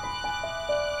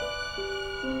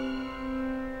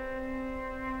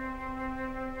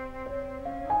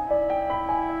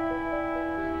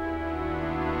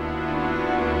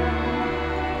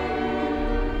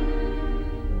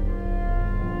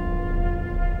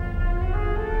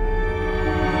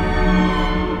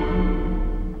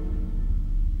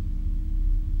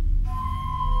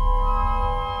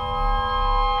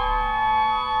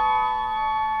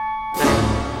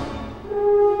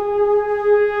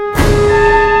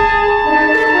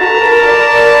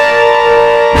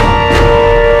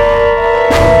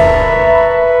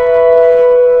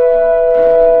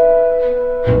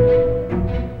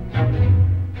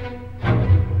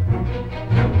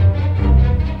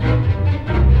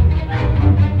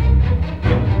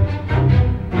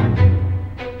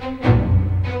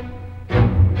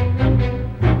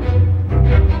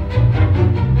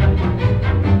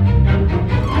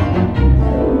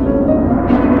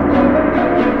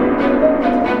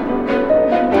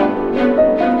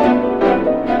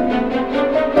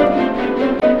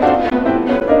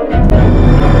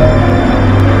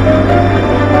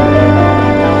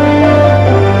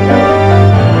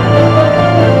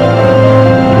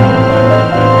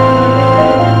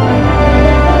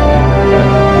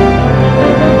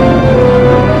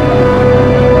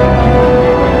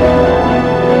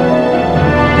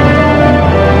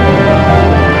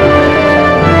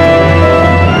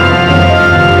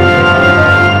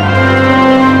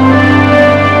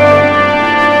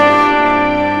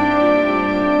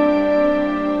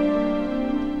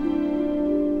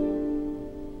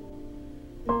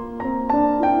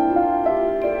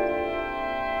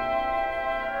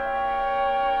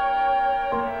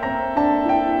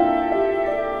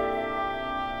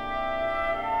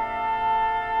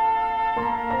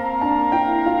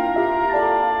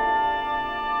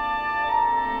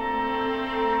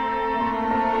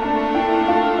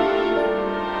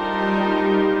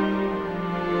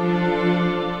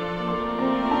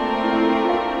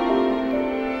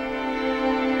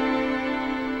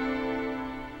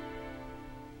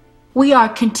 We are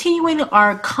continuing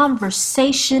our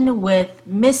conversation with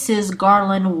Mrs.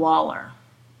 Garland Waller.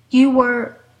 You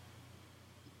were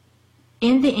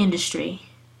in the industry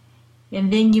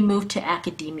and then you moved to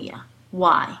academia.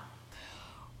 Why?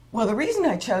 Well, the reason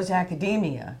I chose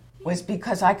academia was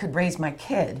because I could raise my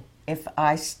kid if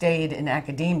I stayed in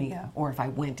academia or if I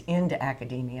went into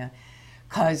academia,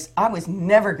 because I was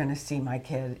never going to see my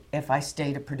kid if I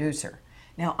stayed a producer.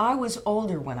 Now, I was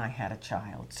older when I had a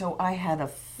child, so I had a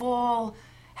full,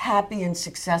 happy and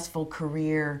successful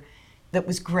career that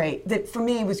was great, that for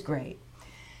me was great.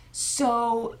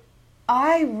 So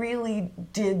I really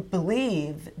did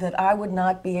believe that I would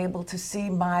not be able to see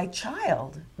my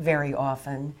child very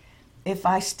often if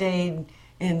I stayed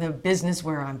in the business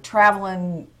where I'm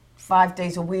traveling 5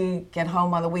 days a week, get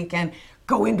home on the weekend,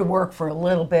 go into work for a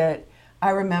little bit. I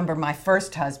remember my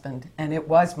first husband, and it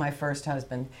was my first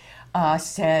husband,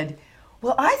 said,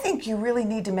 well, I think you really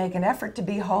need to make an effort to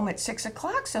be home at 6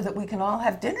 o'clock so that we can all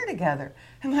have dinner together.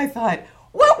 And I thought,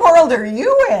 what world are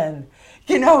you in?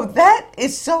 You know, that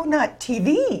is so not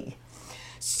TV.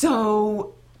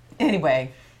 So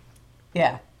anyway,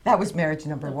 yeah, that was marriage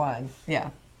number one,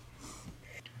 yeah.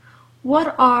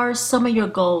 What are some of your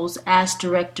goals as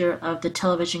director of the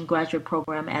television graduate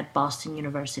program at Boston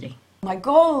University? My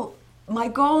goals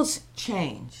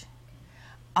change.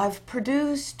 I've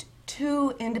produced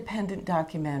 2 independent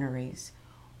documentaries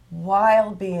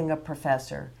while being a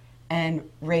professor and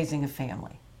raising a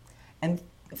family. And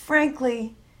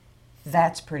frankly,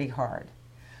 that's pretty hard.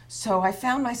 So I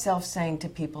found myself saying to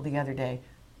people the other day,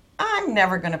 I'm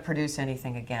never going to produce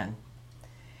anything again.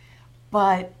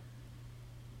 But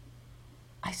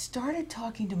I started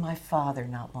talking to my father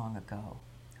not long ago,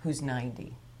 who's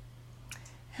 90.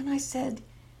 And I said,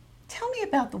 tell me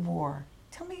about the war.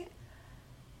 Tell me.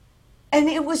 And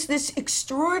it was this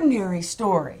extraordinary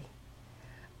story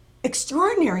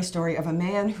of a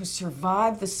man who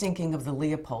survived the sinking of the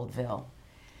Leopoldville.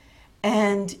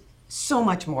 And so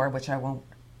much more, which I won't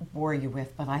bore you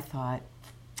with, but I thought,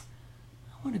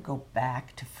 I want to go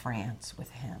back to France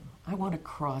with him. I want to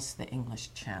cross the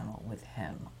English Channel with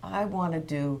him. I want to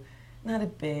do, not a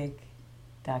big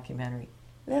documentary,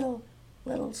 little,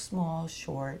 small,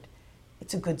 short.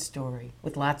 It's a good story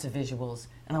with lots of visuals,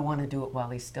 and I want to do it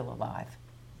while he's still alive.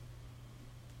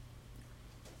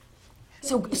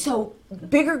 So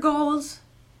bigger goals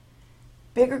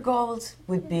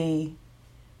would be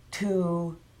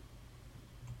to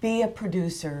be a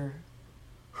producer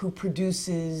who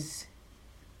produces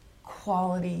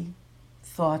quality,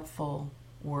 thoughtful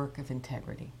work of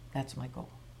integrity. That's my goal.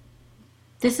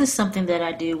 This is something that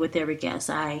I do with every guest.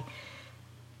 I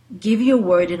give you a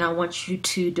word and I want you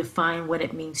to define what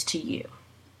it means to you.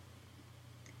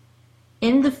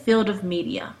 In the field of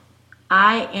media,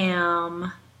 I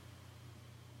am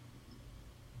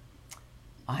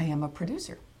a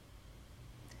producer.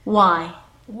 Why?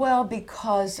 Well,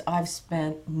 because I've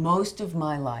spent most of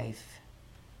my life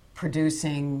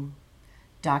producing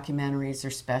documentaries or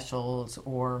specials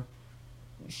or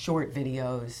short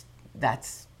videos.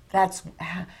 That's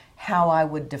how I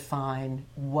would define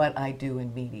what I do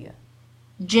in media.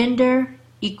 Gender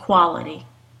equality.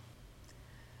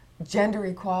 Gender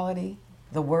equality,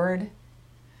 the word.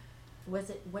 What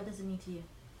does it mean to you?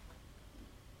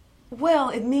 Well,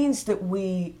 it means that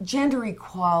gender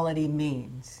equality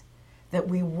means that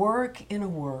we work in a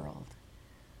world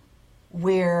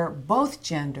where both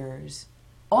genders,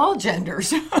 all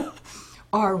genders,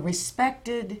 are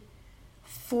respected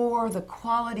for the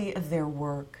quality of their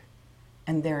work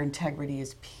and their integrity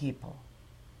as people.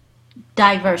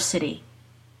 Diversity.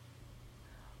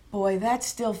 Boy, that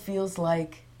still feels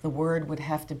like the word would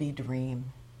have to be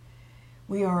dream.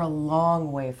 We are a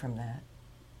long way from that.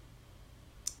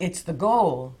 It's the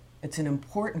goal. It's an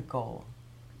important goal.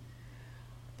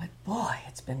 But boy,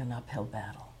 it's been an uphill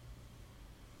battle.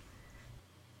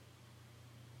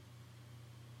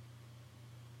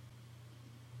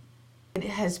 It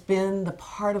has been the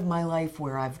part of my life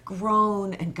where I've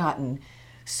grown and gotten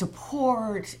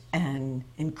support and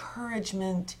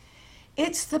encouragement.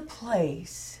 It's the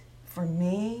place for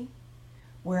me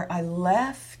where I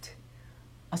left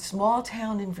a small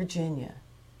town in Virginia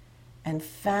and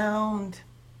found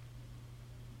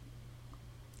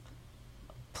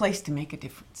a place to make a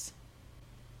difference,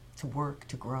 to work,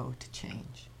 to grow, to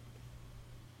change.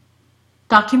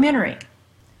 Documentary.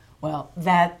 Well,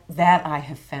 that I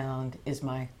have found is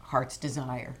my heart's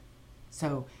desire.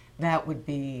 So that would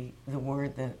be the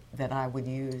word that I would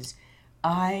use.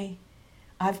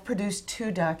 I've produced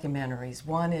 2 documentaries.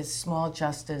 One is Small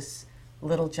Justice,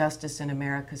 Little Justice in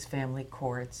America's Family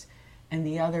Courts, and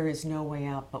the other is No Way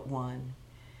Out But One.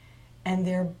 And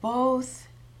they're both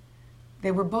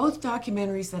They were both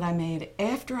documentaries that I made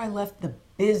after I left the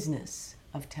business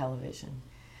of television.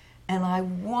 And I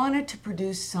wanted to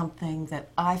produce something that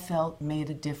I felt made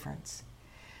a difference.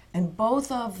 And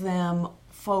both of them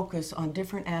focus on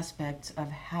different aspects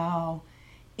of how,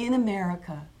 in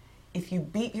America, if you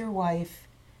beat your wife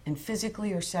and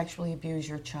physically or sexually abuse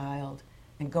your child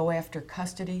and go after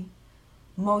custody,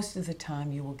 most of the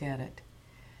time you will get it.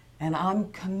 And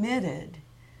I'm committed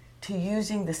to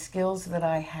using the skills that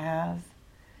I have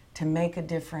to make a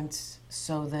difference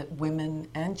so that women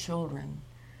and children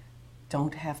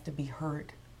don't have to be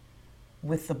hurt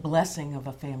with the blessing of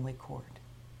a family court.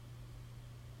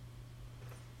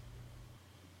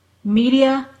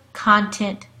 Media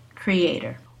content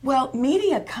creator. Well,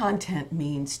 media content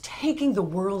means taking the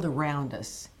world around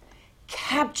us,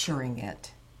 capturing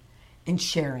it, and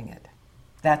sharing it.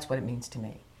 That's what it means to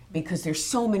me. Because there's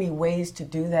so many ways to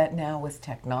do that now with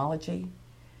technology.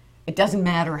 It doesn't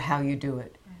matter how you do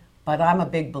it. But I'm a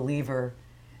big believer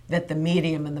that the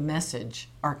medium and the message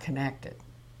are connected.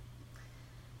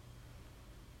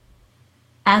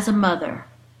 As a mother,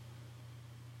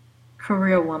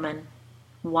 career woman,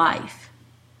 wife,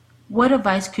 what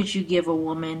advice could you give a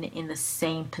woman in the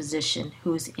same position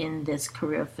who's in this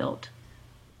career field?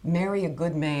 Marry a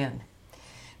good man,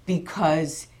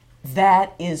 because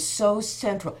that is so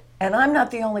central. And I'm not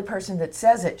the only person that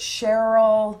says it.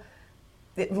 Cheryl,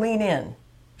 lean in.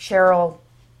 Cheryl.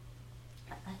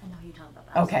 I know who you're talking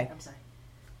about. Okay. I'm sorry.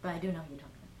 But I do know who you're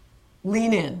talking about.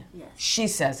 Lean in. Yes. She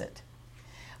says it.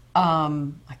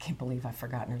 I can't believe I've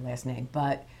forgotten her last name,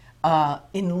 but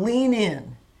in Lean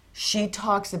In, she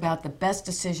talks about the best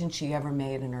decision she ever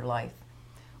made in her life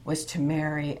was to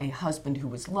marry a husband who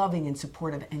was loving and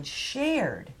supportive and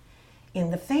shared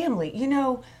in the family. You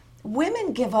know,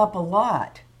 women give up a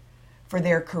lot for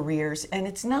their careers, and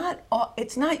it's not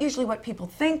usually what people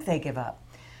think they give up.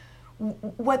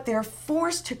 What they're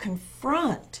forced to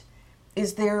confront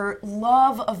is their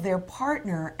love of their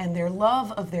partner and their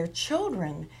love of their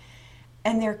children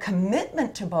and their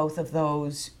commitment to both of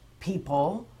those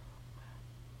people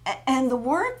and the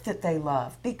work that they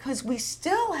love, because we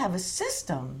still have a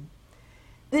system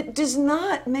that does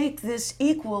not make this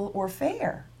equal or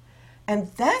fair. And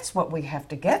that's what we have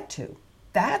to get to.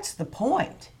 That's the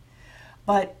point.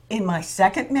 But in my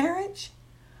second marriage,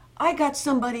 I got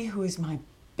somebody who is my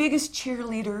biggest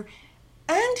cheerleader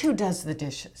and who does the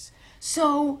dishes.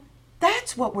 So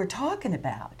that's what we're talking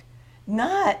about.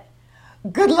 Not,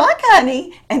 good luck,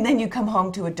 honey, and then you come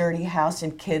home to a dirty house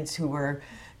and kids who are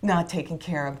not taken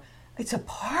care of. It's a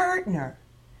partner.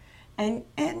 And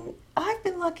I've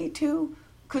been lucky too,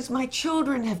 because my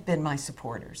children have been my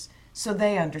supporters. So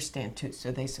they understand too,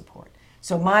 so they support.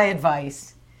 So my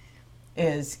advice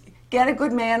is get a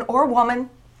good man or woman,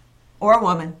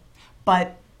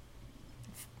 but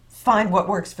find what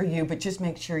works for you, but just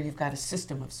make sure you've got a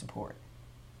system of support.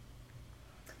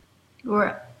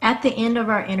 We're at the end of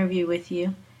our interview with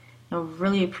you. I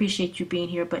really appreciate you being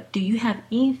here, but do you have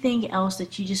anything else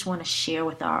that you just want to share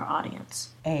with our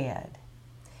audience? Add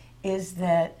is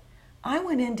that I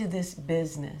went into this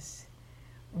business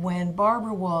when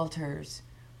Barbara Walters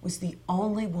was the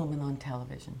only woman on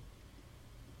television.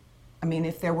 I mean,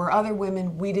 if there were other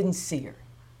women, we didn't see her,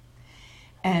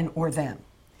 or them.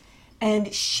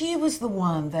 And she was the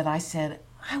one that I said,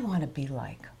 I want to be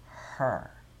like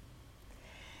her.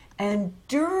 And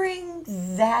during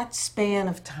that span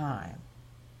of time,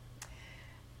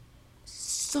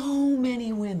 so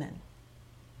many women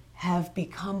have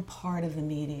become part of the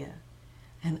media.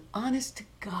 And honest to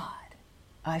God,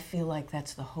 I feel like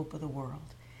that's the hope of the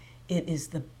world. It is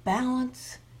the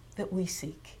balance that we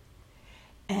seek.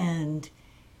 And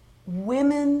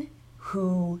women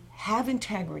who have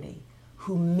integrity,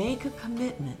 who make a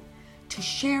commitment to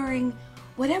sharing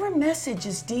whatever message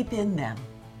is deep in them,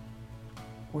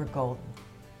 we're golden.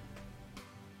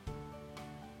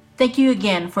 Thank you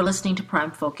again for listening to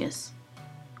Pryme Focus.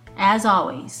 As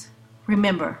always,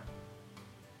 remember,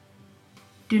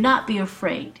 do not be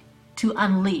afraid to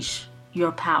unleash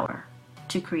your power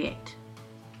to create.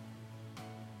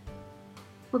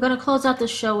 We're going to close out the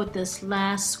show with this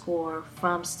last score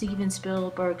from Steven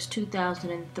Spielberg's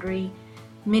 2003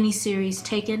 miniseries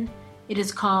Taken. It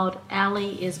is called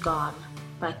Allie is Gone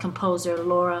by composer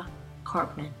Laura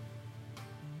Karpman.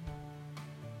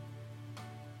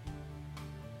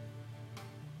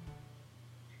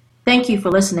 Thank you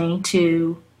for listening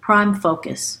to Pryme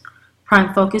Focus.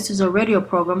 Pryme Focus is a radio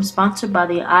program sponsored by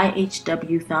the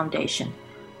IHW Foundation.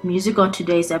 Music on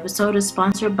today's episode is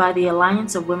sponsored by the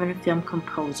Alliance of Women in Film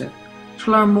Composer.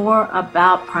 To learn more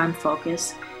about Pryme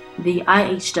Focus the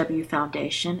IHW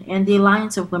Foundation, and the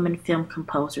Alliance of Women Film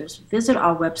Composers, visit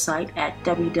our website at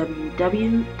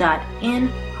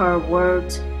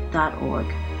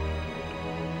www.inherwords.org.